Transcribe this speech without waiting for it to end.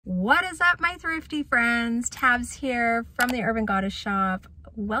What is up, my thrifty friends? Tabs here from the Urban Goddess shop.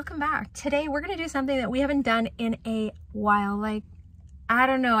 Welcome back. Today we're going to do something that we haven't done in a while. Like, I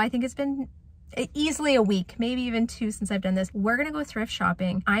don't know, I think it's been easily a week, maybe even two since I've done this. We're going to go thrift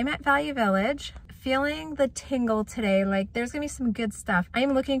shopping. I'm at Value Village, feeling the tingle today. Like, there's going to be some good stuff. I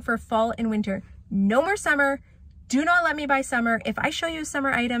am looking for fall and winter. No more summer. Do not let me buy summer. If I show you a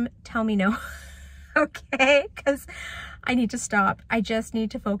summer item, tell me no. Okay, because I need to stop. I just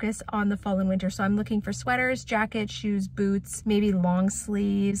need to focus on the fall and winter. So I'm looking for sweaters, jackets, shoes, boots, maybe long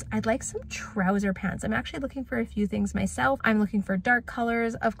sleeves. I'd like some trouser pants. I'm actually looking for a few things myself. I'm looking for dark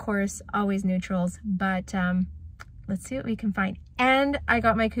colors, of course, always neutrals, but let's see what we can find. And I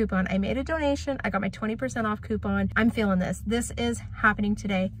got my coupon. I made a donation. I got my 20% off coupon. I'm feeling this. This is happening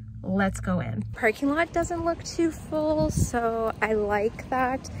today. Let's go in. Parking lot doesn't look too full, so I like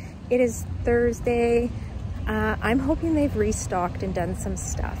that. It is Thursday. I'm hoping they've restocked and done some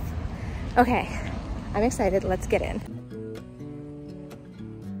stuff. Okay, I'm excited. Let's get in.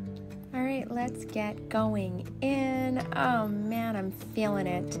 All right, let's get going in. Oh man, I'm feeling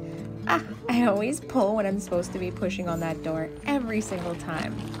it. I always pull when I'm supposed to be pushing on that door every single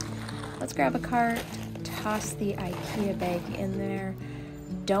time. Let's grab a cart, toss the IKEA bag in there.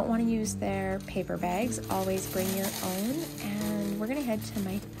 Don't want to use their paper bags. Always bring your own. And we're gonna head to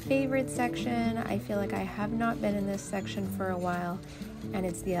my favorite section. I feel like I have not been in this section for a while, and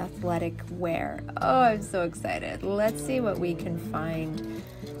it's the athletic wear. Oh, I'm so excited. Let's see what we can find.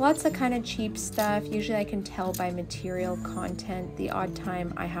 Lots of kind of cheap stuff. Usually I can tell by material content. The odd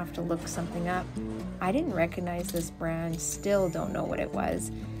time I have to look something up. I didn't recognize this brand, still don't know what it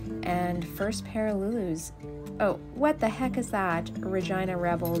was. And first pair of Lulus. Oh, what the heck is that? Regina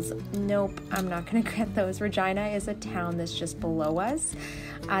Rebels. Nope, I'm not gonna get those. Regina is a town that's just below us.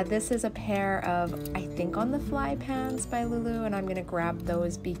 This is a pair of, I think, On the Fly pants by Lulu, and I'm gonna grab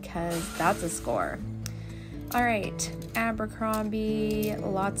those because that's a score. All right, Abercrombie,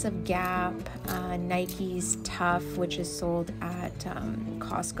 lots of Gap, Nike's Tough, which is sold at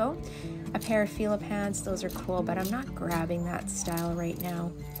Costco. A pair of Fila pants, those are cool, but I'm not grabbing that style right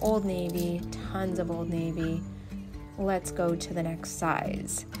now. Old Navy, tons of Old Navy. Let's go to the next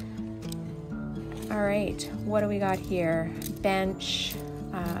size. All right, what do we got here? Bench,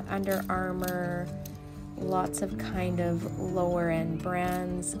 Under Armour, lots of kind of lower end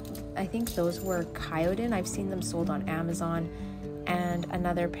brands. I think those were Coyote. I've seen them sold on Amazon. And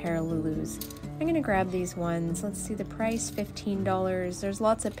another pair of Lulus. I'm gonna grab these ones. Let's see the price, $15. There's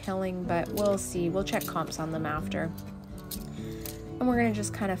lots of pilling, but we'll see. We'll check comps on them after. And we're gonna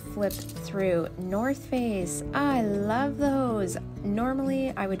just kind of flip through. North Face, I love those.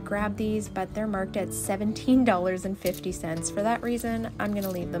 Normally I would grab these, but they're marked at $17.50. For that reason, I'm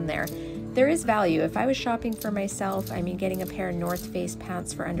gonna leave them there. There is value. If I was shopping for myself, I mean, getting a pair of North Face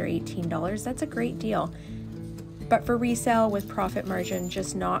pants for under $18, that's a great deal. But for resale with profit margin,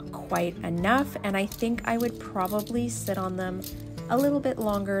 just not quite enough. And I think I would probably sit on them a little bit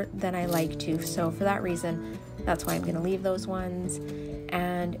longer than I like to. So for that reason, that's why I'm gonna leave those ones.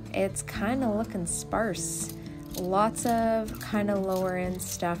 And it's kind of looking sparse. Lots of kind of lower end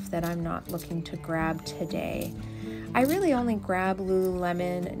stuff that I'm not looking to grab today. I really only grab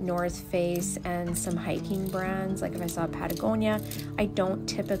Lululemon, North Face, and some hiking brands. Like if I saw Patagonia, I don't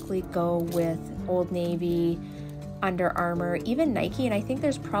typically go with Old Navy, Under Armour, even Nike, and I think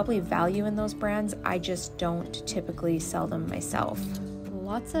there's probably value in those brands. I just don't typically sell them myself.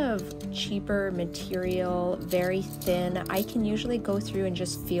 Lots of cheaper material, very thin. I can usually go through and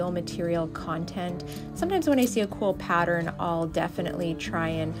just feel material content. Sometimes when I see a cool pattern, I'll definitely try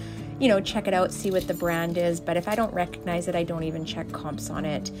and, you know, check it out, see what the brand is, but if I don't recognize it, I don't even check comps on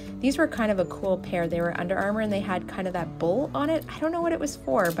it. These were kind of a cool pair. They were Under Armour and they had kind of that bull on it. I don't know what it was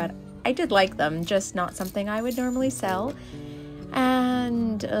for, but I did like them, just not something I would normally sell.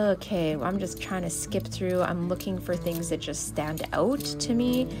 And okay, I'm just trying to skip through. I'm looking for things that just stand out to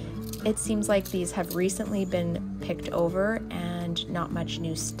me. It seems like these have recently been picked over and not much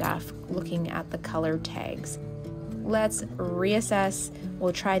new stuff, looking at the color tags. Let's reassess.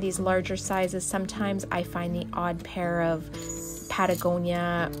 We'll try these larger sizes. Sometimes I find the odd pair of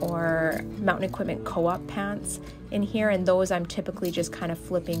Patagonia or Mountain Equipment Co-op pants in here, and those I'm typically just kind of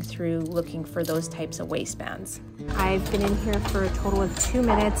flipping through looking for those types of waistbands. I've been in here for a total of 2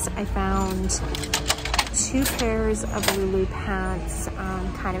 minutes. I found 2 pairs of Lulu pants.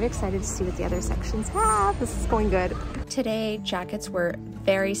 I'm kind of excited to see what the other sections have. This is going good. Today, jackets were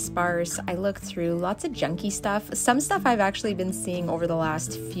very sparse. I looked through lots of junky stuff. Some stuff I've actually been seeing over the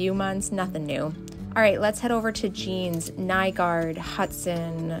last few months, nothing new. All right, let's head over to jeans. Nygaard,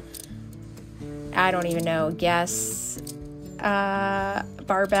 Hudson, I don't even know, Guess,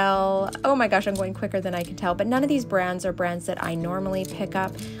 barbell. Oh my gosh, I'm going quicker than I can tell, but none of these brands are brands that I normally pick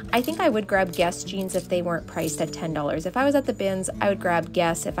up. I think I would grab Guess jeans if they weren't priced at $10. If I was at the bins, I would grab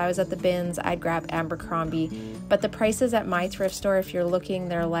Guess. If I was at the bins, I'd grab Abercrombie. But the prices at my thrift store, if you're looking,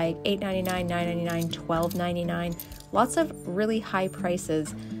 they're like $8.99, $9.99, $12.99. Lots of really high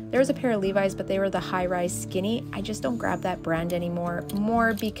prices. There was a pair of Levi's, but they were the high-rise skinny. I just don't grab that brand anymore,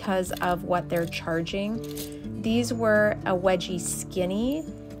 more because of what they're charging. These were a wedgie skinny,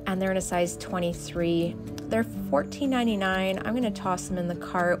 and they're in a size 23. They're $14.99. I'm gonna toss them in the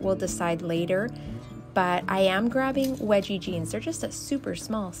cart. We'll decide later, but I am grabbing wedgie jeans. They're just a super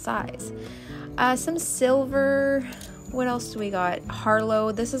small size. Some silver. What else do we got?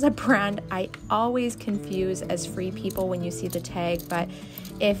 Harlow. This is a brand I always confuse as Free People when you see the tag, but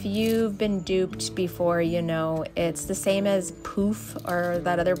if you've been duped before, you know it's the same as Poof or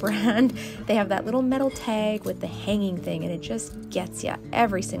that other brand. They have that little metal tag with the hanging thing, and it just gets you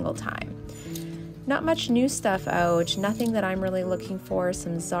every single time. Not much new stuff out, nothing that I'm really looking for.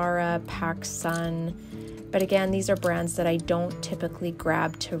 Some Zara, PacSun, but again, these are brands that I don't typically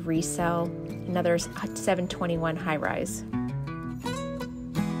grab to resell. Another 721 high rise.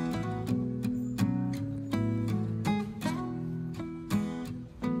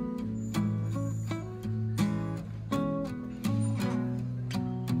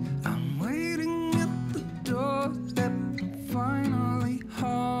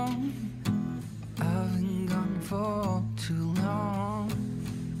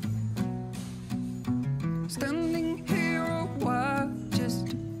 Standing here a while just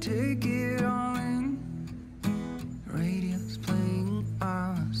to take it all in. Radio's playing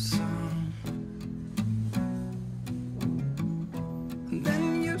our song, and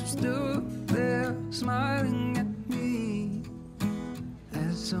then you stood there smiling at me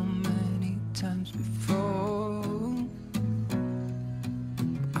as so many times before.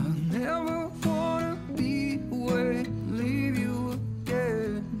 I'll never wanna be away, leave you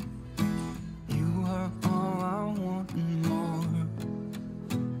again. You are all I want and more.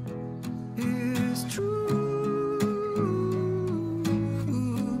 It is true.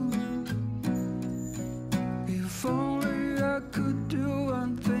 If only I could do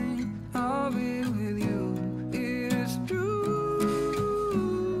one thing, I'll be with you. It is true.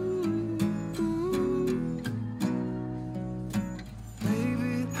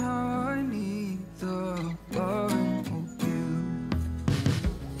 Baby, how I need the loving of you.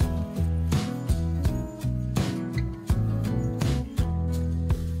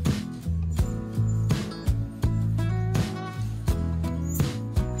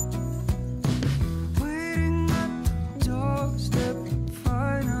 Waiting at the doorstep,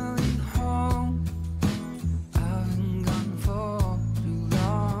 finally home. I've been gone for too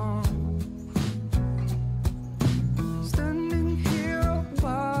long. Standing here a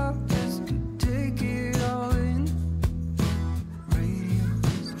while just to take it all in. Radio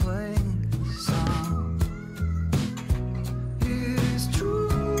is playing a song. It is true.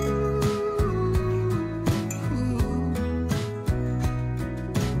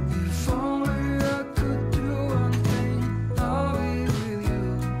 If only I could do one thing, I'll be with you.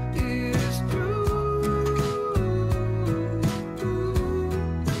 It is true.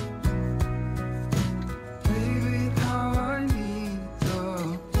 Baby, how I need the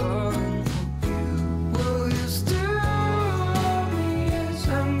loving of you. Will you still love me? Yes,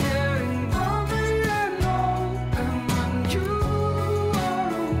 I'm getting lonely and old. And when you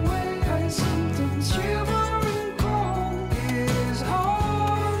are away, I sometimes shiver and cold. It is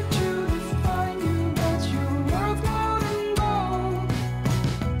hard to define you, but you're worth more than gold.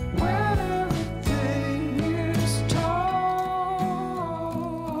 When everything is told.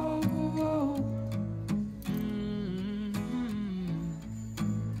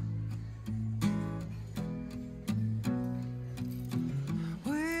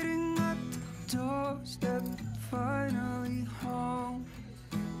 Waiting at the doorstep, finally home.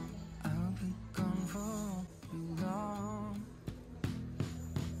 I've been gone for too long.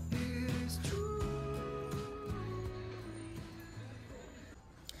 It is true.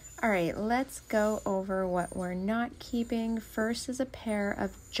 All right, let's go over what we're not keeping. First is a pair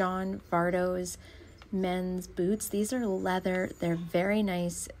of John Vardo's men's boots. These are leather. They're very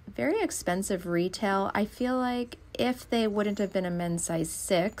nice, very expensive retail. I feel like if they wouldn't have been a men's size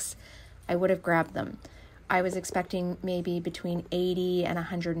 6, I would have grabbed them. I was expecting maybe between $80 and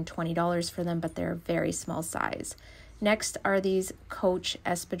 $120 for them, but they're a very small size. Next are these Coach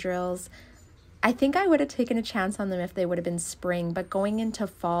espadrilles. I think I would have taken a chance on them if they would have been spring, but going into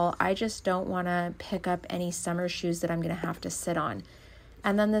fall, I just don't want to pick up any summer shoes that I'm going to have to sit on.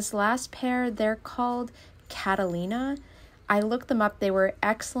 And then this last pair, they're called Catalina. I looked them up. They were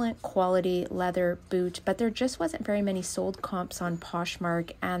excellent quality leather boot, but there just wasn't very many sold comps on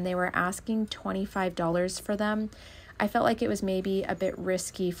Poshmark, and they were asking $25 for them. I felt like it was maybe a bit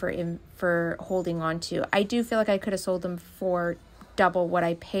risky for holding on to. I do feel like I could have sold them for double what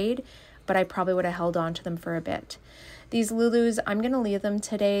I paid, but I probably would have held on to them for a bit. These Lulus, I'm going to leave them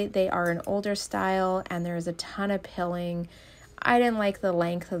today. They are an older style, and there's a ton of pilling. I didn't like the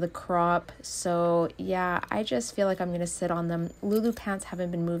length of the crop, so yeah, I just feel like I'm going to sit on them. Lulu pants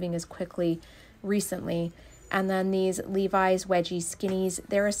haven't been moving as quickly recently. And then these Levi's wedgie skinnies,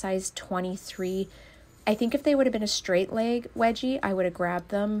 they're a size 23. I think if they would have been a straight leg wedgie, I would have grabbed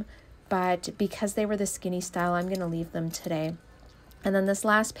them, but because they were the skinny style, I'm going to leave them today. And then this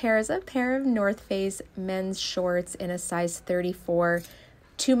last pair is a pair of North Face men's shorts in a size 34.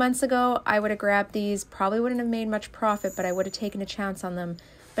 2 months ago, I would have grabbed these, probably wouldn't have made much profit, but I would have taken a chance on them,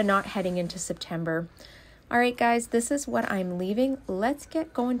 but not heading into September. All right, guys, this is what I'm leaving. Let's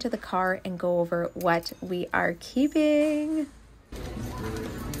get going to the car and go over what we are keeping.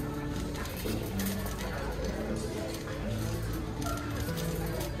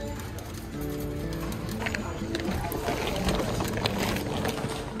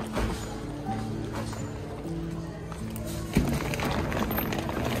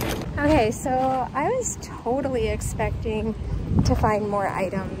 Okay, so I was totally expecting to find more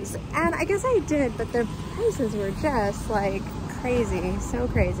items, and I guess I did, but the prices were just like crazy, so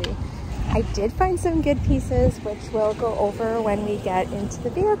crazy. I did find some good pieces, which we'll go over when we get into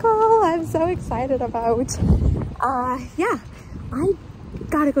the vehicle. I'm so excited about. Yeah, I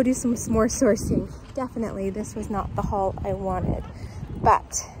gotta go do some more sourcing. Definitely, this was not the haul I wanted,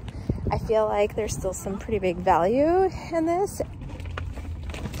 but I feel like there's still some pretty big value in this.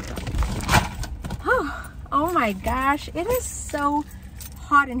 Oh my gosh, it is so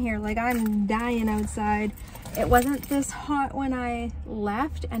hot in here. Like, I'm dying outside. It wasn't this hot when I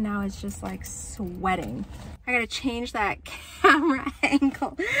left, and now it's just like sweating. I gotta change that camera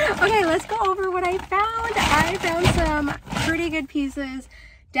angle. Okay, let's go over what I found. I found some pretty good pieces,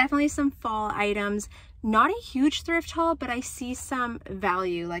 definitely some fall items. Not a huge thrift haul, but I see some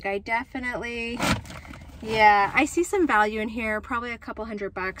value. Like, I definitely... yeah, I see some value in here, probably a couple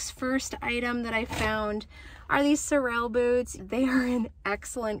 $100. First item that I found are these Sorel boots. They are in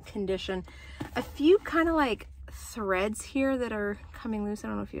excellent condition. A few kind of like threads here that are coming loose. I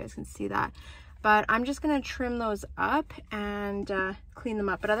don't know if you guys can see that, but I'm just gonna trim those up and clean them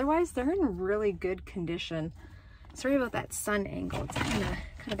up. But otherwise, they're in really good condition. Sorry about that sun angle, it's kind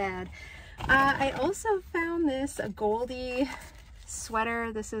of bad. I also found this Goldie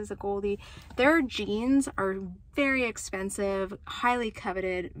sweater. This is a Goldie. Their jeans are very expensive, highly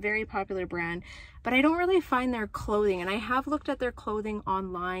coveted, very popular brand, but I don't really find their clothing, and I have looked at their clothing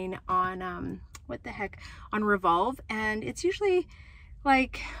online on what the heck, on Revolve, and it's usually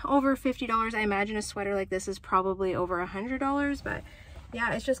like over $50. I imagine a sweater like this is probably over $100, but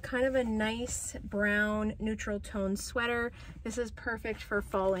yeah, it's just kind of a nice brown neutral tone sweater. This is perfect for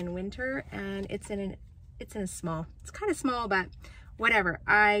fall and winter, and it's in a small. It's kind of small, but whatever.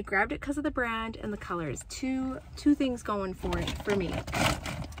 I grabbed it because of the brand and the colors. Two things going for it for me.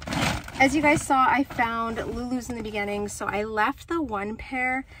 As you guys saw, I found Lulus in the beginning, so I left the one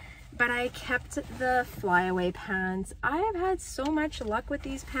pair, but I kept the flyaway pants. I have had so much luck with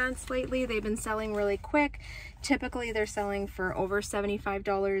these pants lately. They've been selling really quick. Typically, they're selling for over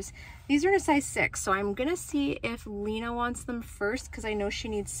 $75. These are in a size 6, so I'm gonna see if Lena wants them first, because I know she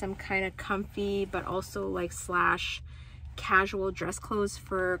needs some kind of comfy, but also like slash casual dress clothes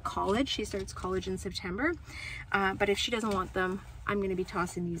for college. She starts college in September. But if she doesn't want them, I'm going to be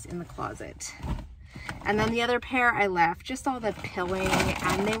tossing these in the closet. And then the other pair I left, just all the pilling,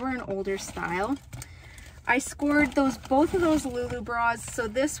 and they were an older style. I scored both of those Lulu bras. So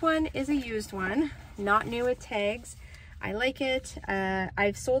this one is a used one, not new with tags. I like it.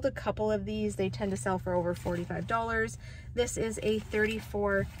 I've sold a couple of these. They tend to sell for over $45. This is a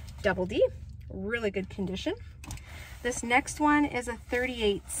 34 double D, really good condition. This next one is a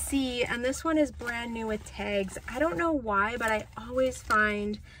 38C, and this one is brand new with tags. I don't know why, but I always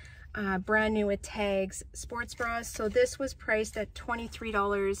find brand new with tags sports bras. So this was priced at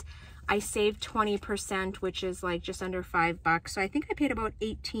 $23. I saved 20%, which is like just under $5. So I think I paid about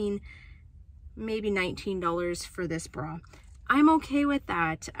 $18, maybe $19 for this bra. I'm okay with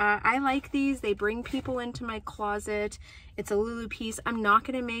that. I like these. They bring people into my closet. It's a Lulu piece. I'm not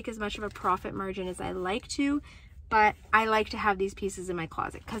going to make as much of a profit margin as I like to, but I like to have these pieces in my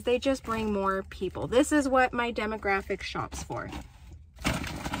closet because they just bring more people. This is what my demographic shops for.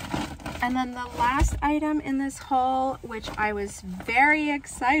 And then the last item in this haul, which I was very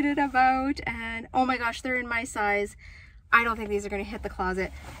excited about, and oh my gosh, they're in my size. I don't think these are going to hit the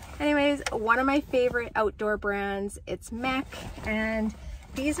closet. Anyways, one of my favorite outdoor brands, it's Mech, and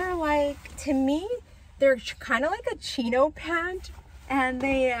these are like, to me, they're kind of like a chino pant, and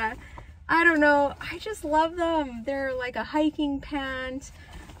they, I don't know, I just love them. They're like a hiking pant.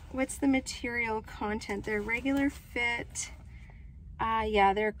 What's the material content? They're regular fit.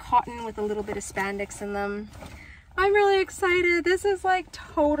 Yeah, they're cotton with a little bit of spandex in them. I'm really excited. This is like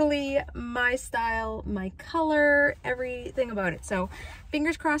totally my style, my color, everything about it. So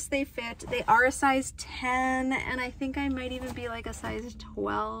fingers crossed they fit. They are a size 10, and I think I might even be like a size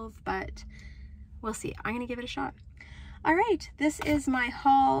 12, but we'll see. I'm gonna give it a shot. All right, this is my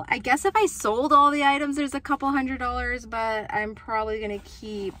haul. I guess if I sold all the items, there's a couple $100, but I'm probably gonna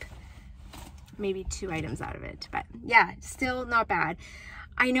keep maybe 2 items out of it. But yeah, still not bad.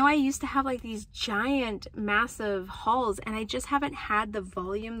 I know I used to have like these giant, massive hauls, and I just haven't had the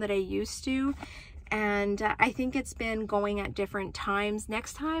volume that I used to. And I think it's been going at different times.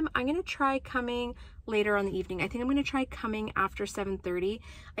 Next time, I'm gonna try coming later on the evening. I think I'm gonna try coming after 7:30.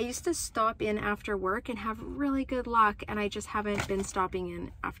 I used to stop in after work and have really good luck, and I just haven't been stopping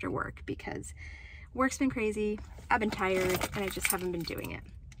in after work because work's been crazy, I've been tired, and I just haven't been doing it.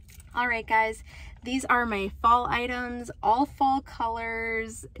 All right, guys, these are my fall items, all fall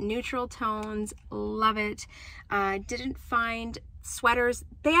colors, neutral tones, love it. Didn't find sweaters.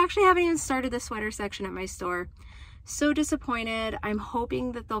 They actually haven't even started the sweater section at my store. So disappointed. I'm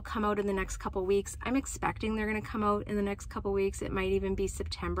hoping that they'll come out in the next couple weeks. I'm expecting they're gonna come out in the next couple weeks. It might even be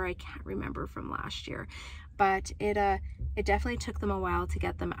September. I can't remember from last year, but it definitely took them a while to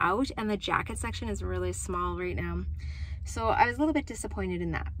get them out, and the jacket section is really small right now. So I was a little bit disappointed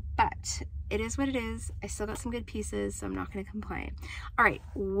in that, but it is what it is. I still got some good pieces, so I'm not going to complain. All right,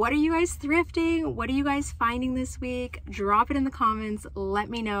 what are you guys thrifting? What are you guys finding this week? Drop it in the comments.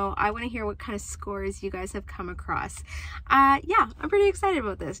 Let me know. I want to hear what kind of scores you guys have come across. Yeah, I'm pretty excited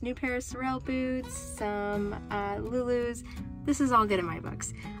about this. New pair of Sorel boots, some Lulus. This is all good in my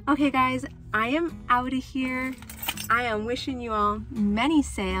books. Okay, guys, I am out of here. I am wishing you all many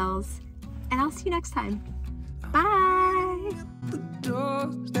sales, and I'll see you next time. Bye.